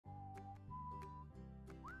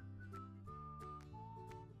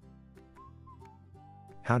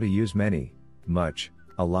How to use many, much,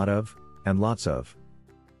 a lot of, and lots of.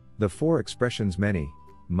 The four expressions many,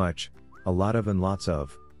 much, a lot of and lots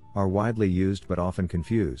of, are widely used but often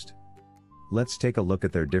confused. Let's take a look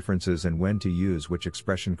at their differences and when to use which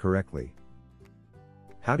expression correctly.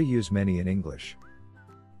 How to use many in English.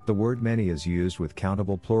 The word many is used with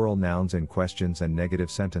countable plural nouns in questions and negative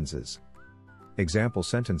sentences. Example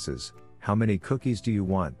sentences: how many cookies do you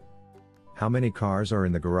want? How many cars are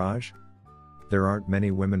in the garage? There aren't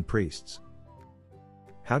many women priests.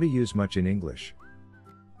 How to use much in English.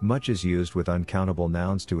 Much is used with uncountable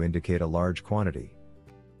nouns to indicate a large quantity.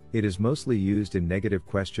 It is mostly used in negative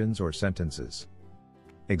questions or sentences.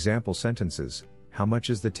 Example sentences: how much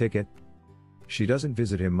is the ticket? She doesn't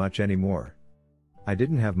visit him much anymore. I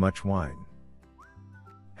didn't have much wine.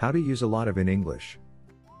 How to use a lot of in English.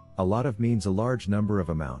 A lot of means a large number of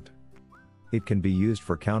amount. It can be used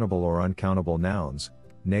for countable or uncountable nouns,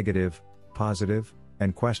 negative, positive,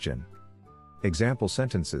 and question. Example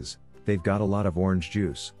sentences: they've got a lot of orange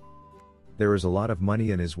juice. There is a lot of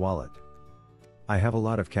money in his wallet. I have a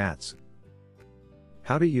lot of cats.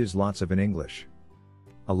 How to use lots of in English.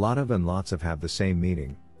 A lot of and lots of have the same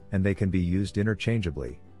meaning, and they can be used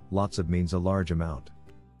interchangeably. Lots of means a large amount.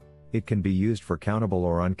 It can be used for countable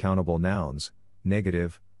or uncountable nouns,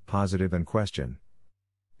 negative, positive, and question.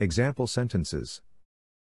 Example sentences: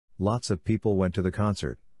 lots of people went to the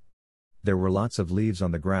concert. There were lots of leaves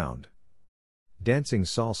on the ground. Dancing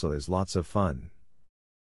salsa is lots of fun.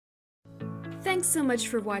 Thanks so much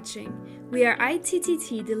for watching. We are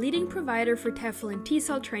ITTT, the leading provider for TEFL and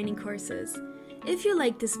TESOL training courses. If you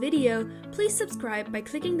liked this video, please subscribe by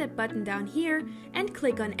clicking that button down here and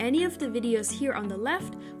click on any of the videos here on the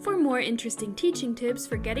left for more interesting teaching tips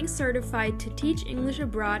for getting certified to teach English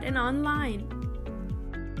abroad and online.